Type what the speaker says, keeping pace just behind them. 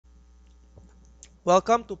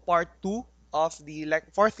Welcome to part 2 of the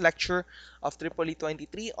fourth lecture of Tripoli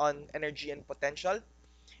 23 on energy and potential.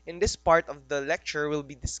 In this part of the lecture, we'll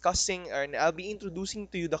be discussing and I'll be introducing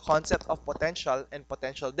to you the concept of potential and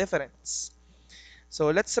potential difference.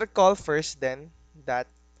 So let's recall first then that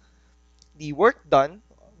the work done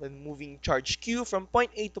when moving charge Q from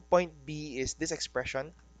point A to point B is this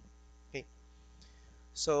expression. Okay,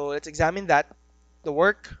 so let's examine that. The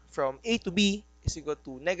work from A to B is equal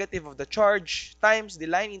to negative of the charge times the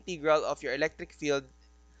line integral of your electric field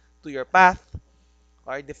to your path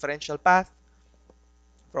or differential path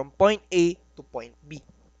from point A to point B.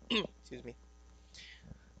 Excuse me.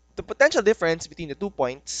 The potential difference between the 2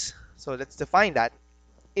 points, so let's define that,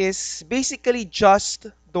 is basically just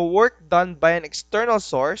the work done by an external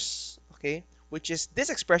source, okay, which is this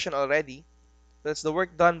expression already. That's the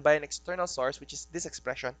work done by an external source, which is this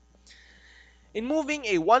expression, in moving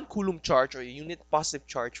a 1 coulomb charge or a unit positive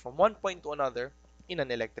charge from one point to another in an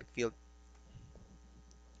electric field,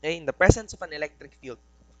 okay, in the presence of an electric field.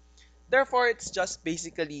 Therefore, it's just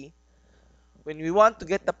basically when we want to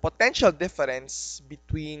get the potential difference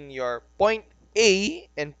between your point A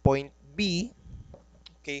and point B,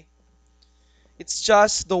 okay, it's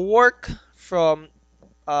just the work from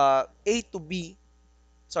A to B,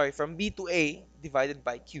 sorry, from B to A divided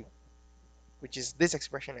by Q, which is this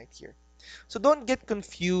expression right here. So don't get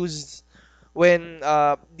confused when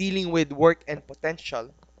dealing with work and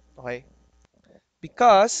potential, okay?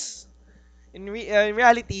 Because in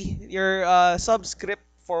reality, your subscript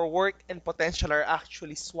for work and potential are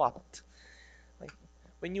actually swapped. Like,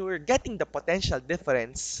 when you are getting the potential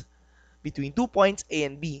difference between 2 points A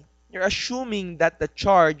and B, you're assuming that the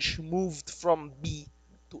charge moved from B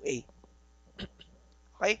to A.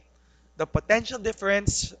 Okay? The potential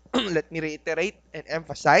difference, let me reiterate and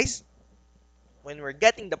emphasize, when we're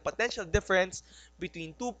getting the potential difference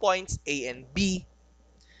between 2 points A and B,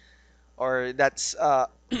 or that's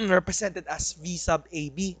represented as V sub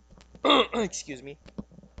AB, excuse me,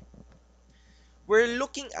 we're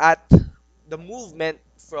looking at the movement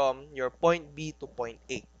from your point B to point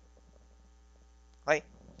A. Okay?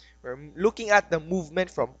 We're looking at the movement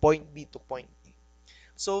from point B to point A.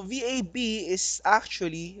 So VAB is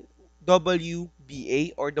actually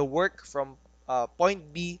WBA, or the work from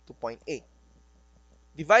point B to point A,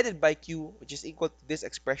 divided by Q, which is equal to this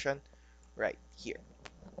expression right here.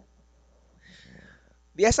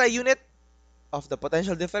 The SI unit of the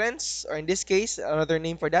potential difference, or in this case, another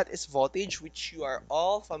name for that is voltage, which you are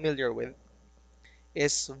all familiar with,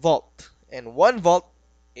 is volt. And 1 volt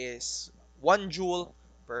is 1 joule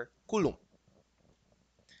per coulomb.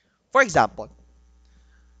 For example,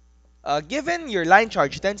 given your line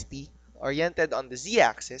charge density oriented on the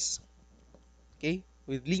z-axis, okay,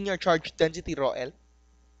 with linear charge density rho L,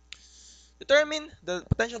 determine the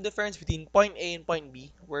potential difference between point A and point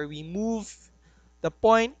B, where we move the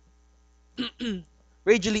point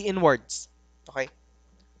radially inwards. Okay,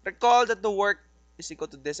 recall that the work is equal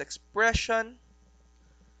to this expression.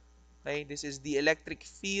 Okay, this is the electric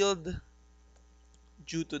field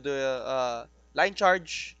due to the line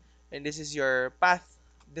charge, and this is your path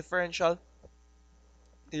differential,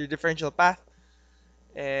 your differential path,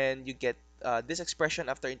 and you get this expression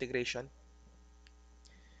after integration.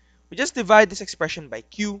 We just divide this expression by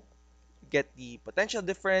Q, you get the potential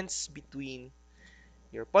difference between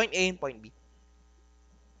your point A and point B.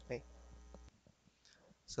 Okay,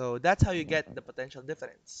 so that's how you get the potential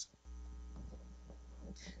difference.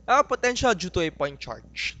 Now, potential due to a point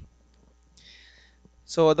charge.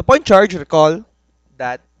 So the point charge, recall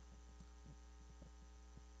that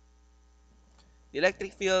the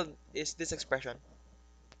electric field is this expression.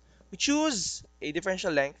 We choose a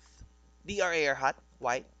differential length, dr hat.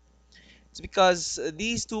 Why? It's because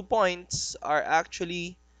these 2 points are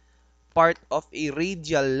actually part of a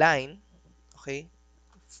radial line, okay?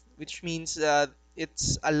 Which means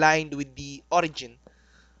it's aligned with the origin.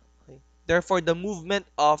 Okay? Therefore, the movement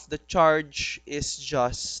of the charge is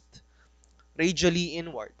just radially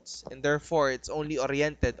inwards, and therefore it's only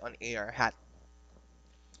oriented on AR hat.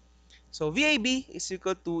 So VAB is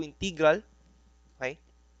equal to integral, okay,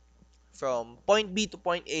 from point B to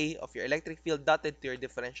point A of your electric field dotted to your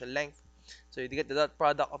differential length. So you get the dot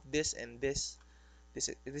product of this and this.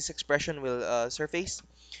 This expression will surface,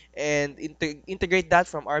 and integrate that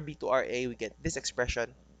from RB to RA. We get this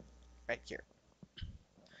expression right here.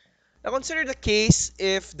 Now consider the case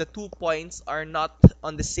if the 2 points are not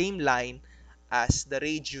on the same line as the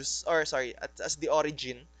radius, or sorry, as the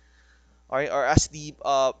origin, or as the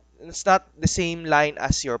it's not the same line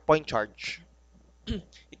as your point charge.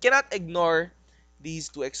 You cannot ignore these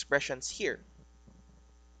two expressions here.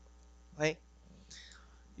 Okay,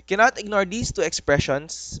 Cannot ignore these two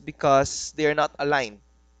expressions because they are not aligned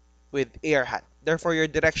with AR hat. Therefore,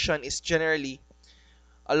 your direction is generally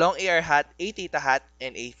along AR hat, A theta hat,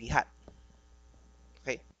 and A phi hat.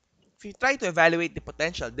 Okay. If you try to evaluate the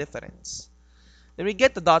potential difference, then we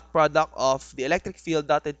get the dot product of the electric field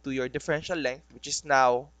dotted to your differential length, which is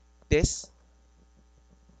now this.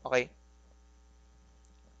 Okay.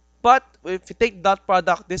 But if you take dot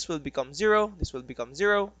product, this will become 0, this will become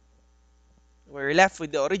 0. We're left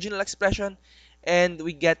with the original expression, and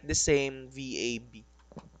we get the same VAB.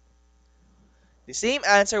 The same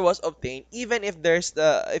answer was obtained even if there's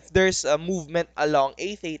a movement along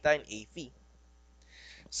A theta and A phi.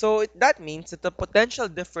 So that means that the potential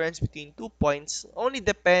difference between 2 points only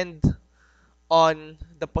depend on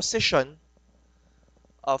the position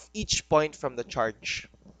of each point from the charge.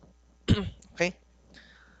 Okay?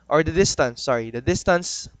 Or the distance, sorry, the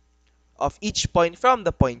distance of each point from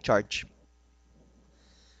the point charge.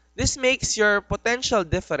 This makes your potential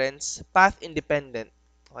difference path independent,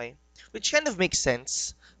 okay? Which kind of makes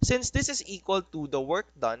sense since this is equal to the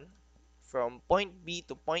work done from point B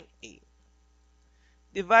to point A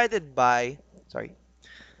divided by, sorry,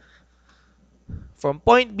 from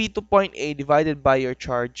point B to point A divided by your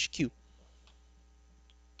charge Q,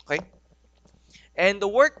 okay? And the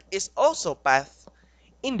work is also path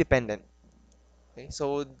independent. Okay,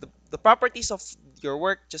 so the properties of your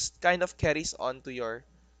work just kind of carries on to your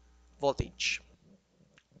voltage.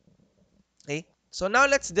 Okay, so now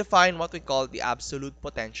let's define what we call the absolute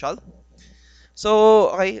potential. So,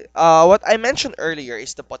 okay, what I mentioned earlier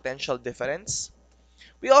is the potential difference.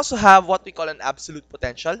 We also have what we call an absolute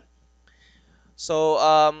potential. So,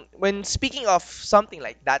 when speaking of something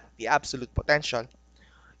like that, the absolute potential,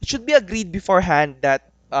 it should be agreed beforehand that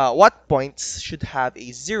what points should have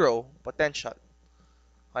a zero potential.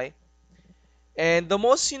 Okay? And the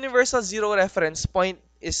most universal zero reference point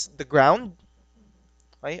is the ground,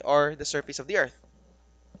 okay, or the surface of the earth.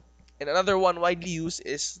 And another one widely used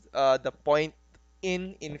is the point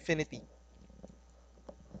in infinity.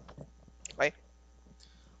 Okay?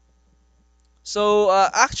 So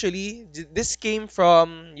actually, this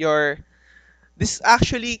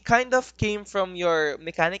actually kind of came from your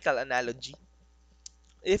mechanical analogy.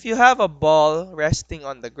 If you have a ball resting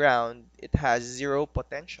on the ground, it has zero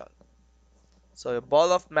potential. So a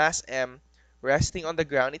ball of mass m resting on the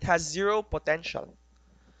ground, it has zero potential.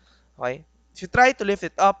 Okay? If you try to lift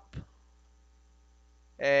it up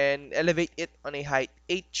and elevate it on a height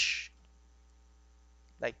h,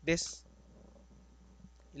 like this,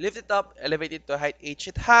 you lift it up, elevate it to a height h,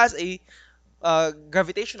 it has a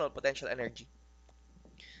gravitational potential energy,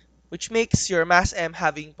 which makes your mass m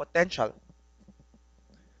having potential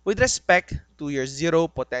with respect to your zero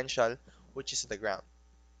potential, which is the ground.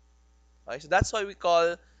 Okay, so that's why we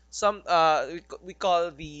call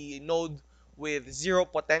the node with zero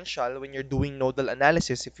potential when you're doing nodal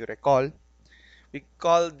analysis. If you recall, we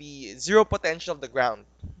call the zero potential the ground.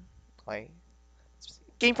 Okay,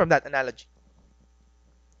 it came from that analogy.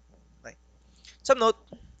 Okay. Some note: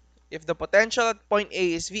 if the potential at point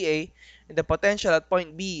A is VA and the potential at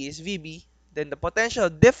point B is VB, then the potential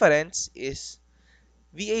difference is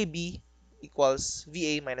VAB equals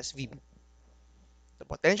VA minus VB. The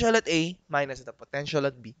potential at A minus the potential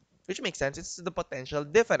at B, which makes sense. It's the potential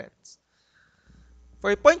difference. For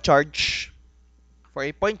a point charge, for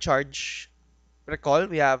a point charge, recall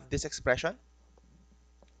we have this expression.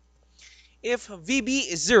 If VB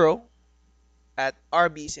is 0 at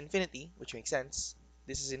RB is infinity, which makes sense.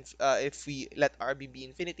 This is if we let RB be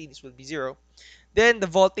infinity, this will be 0. Then the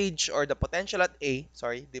voltage or the potential at A,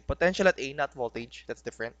 sorry, the potential at A, not voltage, that's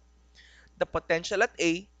different. The potential at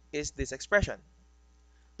A is this expression.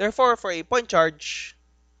 Therefore, for a point charge,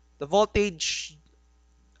 the voltage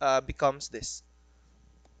becomes this.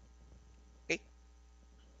 Okay.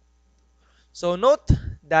 So note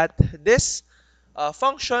that this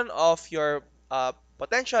function of your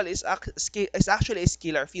potential is actually a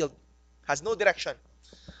scalar field, has no direction.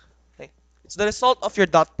 Okay. It's the result of your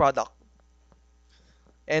dot product,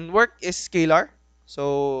 and work is scalar.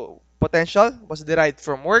 So potential was derived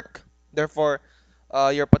from work. Therefore,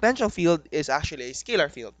 your potential field is actually a scalar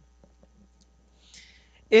field.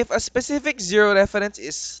 If a specific zero reference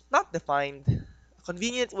is not defined, a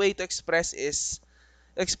convenient way to express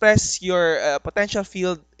your potential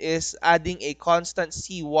field is adding a constant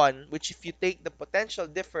C1, which if you take the potential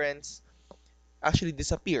difference actually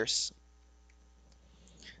disappears.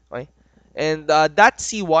 Okay? And that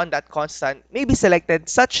C1, that constant, may be selected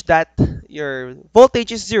such that your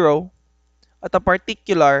voltage is 0 at a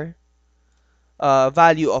particular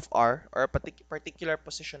value of R, or a particular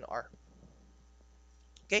position R.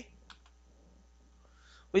 Okay?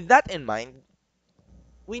 With that in mind,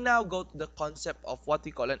 we now go to the concept of what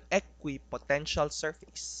we call an equipotential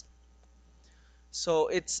surface. So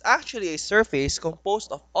it's actually a surface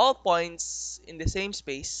composed of all points in the same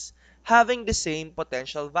space having the same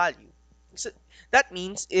potential value. So that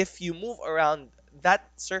means if you move around that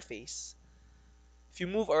surface,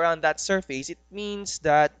 it means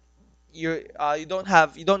that you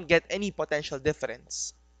don't get any potential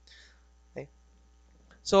difference. Okay?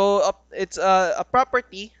 So it's a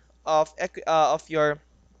property of your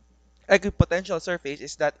equipotential surface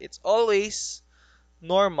is that it's always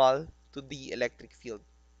normal to the electric field.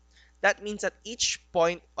 That means at each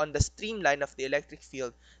point on the streamline of the electric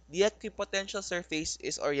field, the equipotential surface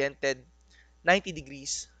is oriented 90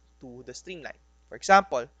 degrees to the streamline. For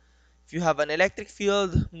example, if you have an electric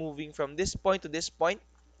field moving from this point to this point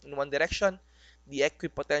in one direction, the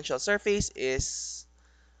equipotential surface is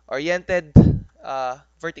oriented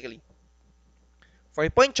vertically. For a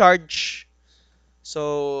point charge,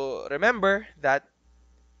 so remember that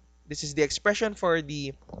this is the expression for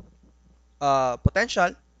the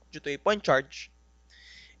potential due to a point charge.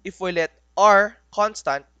 If we let R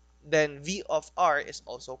constant, then V of R is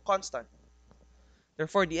also constant.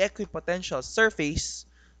 Therefore, the equipotential surface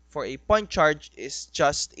for a point charge is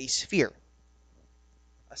just a sphere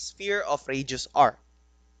of radius R.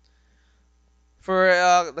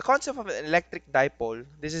 For the concept of an electric dipole,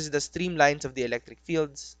 this is the streamlines of the electric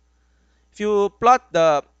fields. If you plot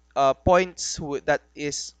the points that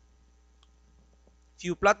is if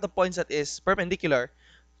you plot the points that is perpendicular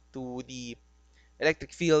to the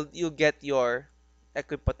electric field, you get your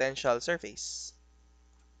equipotential surface.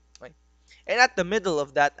 Right? And at the middle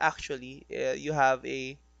of that, actually, you have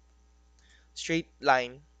a straight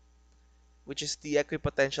line, which is the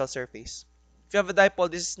equipotential surface. If you have a dipole,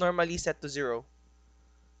 this is normally set to 0.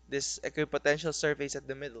 This equipotential surface at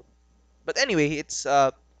the middle. But anyway, it's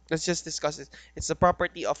let's just discuss it. It's the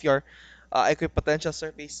property of your equipotential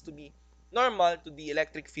surface to be normal to the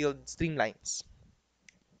electric field streamlines.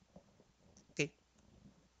 Okay.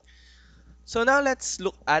 So now let's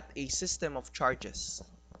look at a system of charges.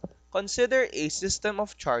 Consider a system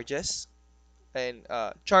of charges and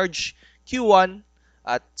charge Q1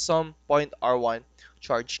 at some point R1,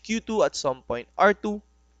 charge Q2 at some point R2.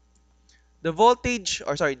 The voltage,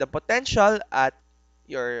 or sorry, the potential at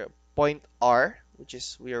your point R, which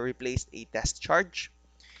is we replaced a test charge,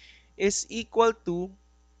 is equal to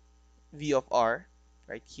V of R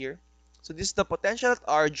right here. So this is the potential at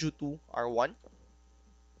R due to R1.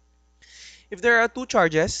 If there are two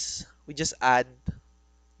charges, we just add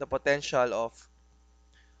the potential of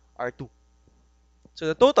R2. So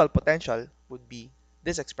the total potential would be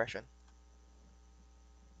this expression.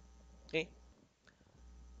 Okay.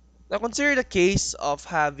 Now consider the case of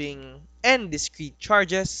having n discrete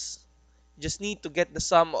charges. You just need to get the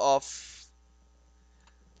sum of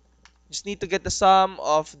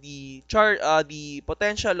the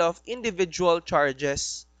potential of individual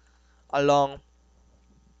charges along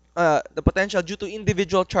the potential due to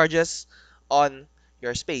individual charges on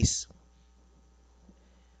your space.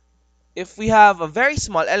 If we have a very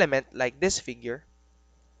small element like this figure,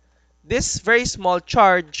 this very small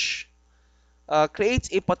charge creates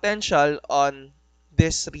a potential on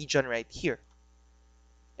this region right here.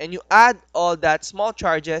 And you add all that small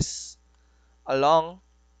charges along,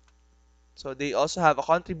 so they also have a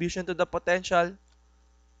contribution to the potential.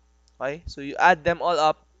 Okay, so you add them all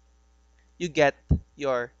up, you get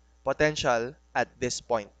your potential at this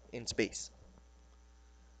point in space.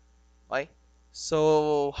 Okay,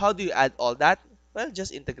 so how do you add all that? Well,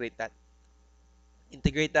 just integrate that.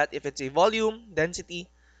 Integrate that if it's a volume density,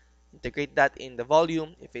 integrate that in the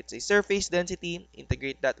volume. If it's a surface density,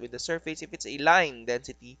 integrate that with the surface. If it's a line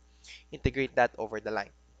density, integrate that over the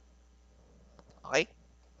line. Okay?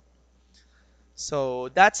 So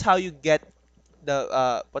that's how you get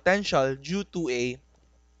the potential due to a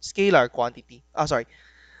scalar quantity. Oh, sorry.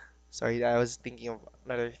 Sorry, I was thinking of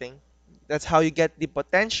another thing. That's how you get the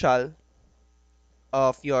potential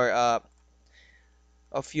of your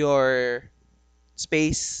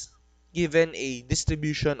space given a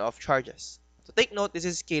distribution of charges. So take note, this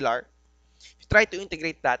is scalar. If you try to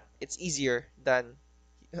integrate that, it's easier than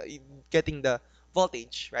getting the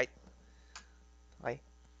voltage, right? Okay.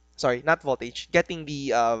 Sorry, not voltage, getting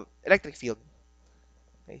the electric field.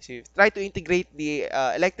 Okay, so if you try to integrate the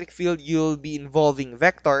electric field, you'll be involving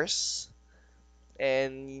vectors,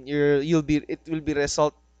 and it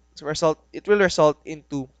will result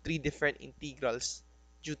into three different integrals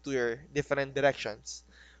due to your different directions.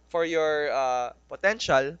 For your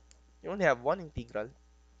potential, you only have one integral.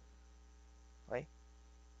 Okay,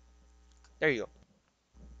 there you go.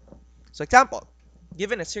 So example.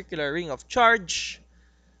 Given a circular ring of charge,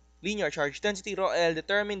 linear charge density rho L,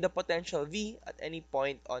 determine the potential V at any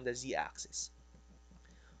point on the z-axis.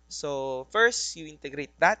 So first, you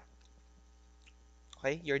integrate that.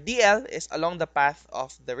 Okay, your dl is along the path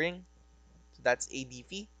of the ring, so that's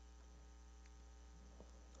AdV.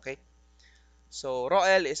 Okay, so rho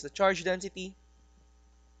L is the charge density,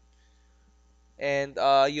 and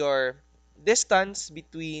your distance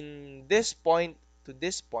between this point to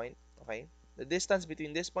this point. Okay, the distance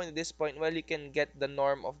between this point to this point, well, you can get the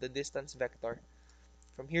norm of the distance vector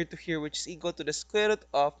from here to here, which is equal to the square root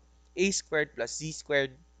of a squared plus z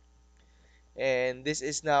squared, and this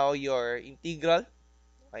is now your integral.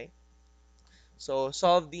 Okay, so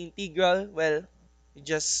solve the integral. Well, you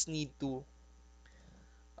just need to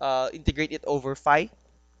integrate it over phi,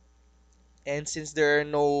 and since there are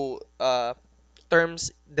no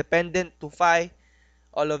terms dependent to phi,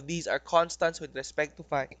 all of these are constants with respect to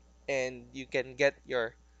phi, and you can get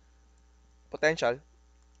your potential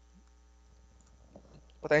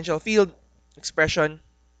potential field expression,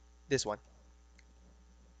 this one.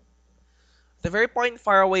 The very point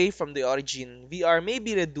far away from the origin, VR may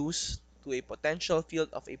be reduced to a potential field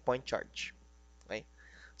of a point charge. Okay?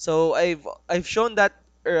 So I've shown that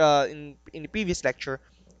in the previous lecture,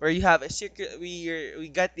 where you have a circular,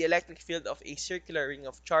 we got the electric field of a circular ring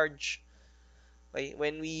of charge. Okay?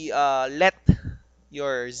 When we let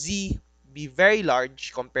your z be very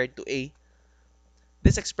large compared to a,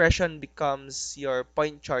 this expression becomes your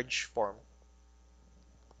point charge form.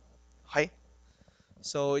 Okay?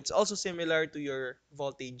 So it's also similar to your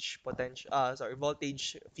voltage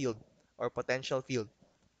field or potential field.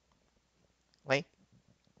 Okay?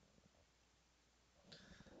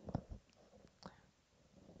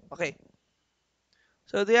 Okay.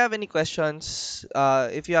 So do you have any questions?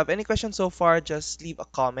 If you have any questions so far, just leave a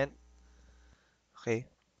comment. Okay.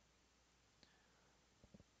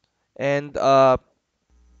 And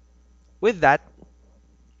with that,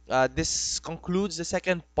 this concludes the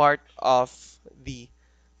second part of the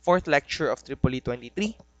fourth lecture of Tripoli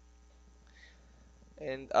 23.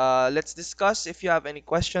 And let's discuss. If you have any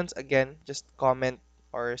questions, again, just comment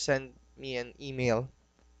or send me an email.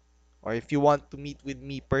 Or if you want to meet with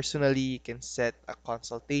me personally, you can set a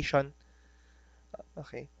consultation.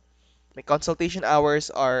 Okay. My consultation hours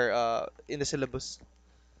are in the syllabus.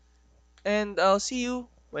 And I'll see you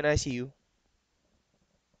when I see you.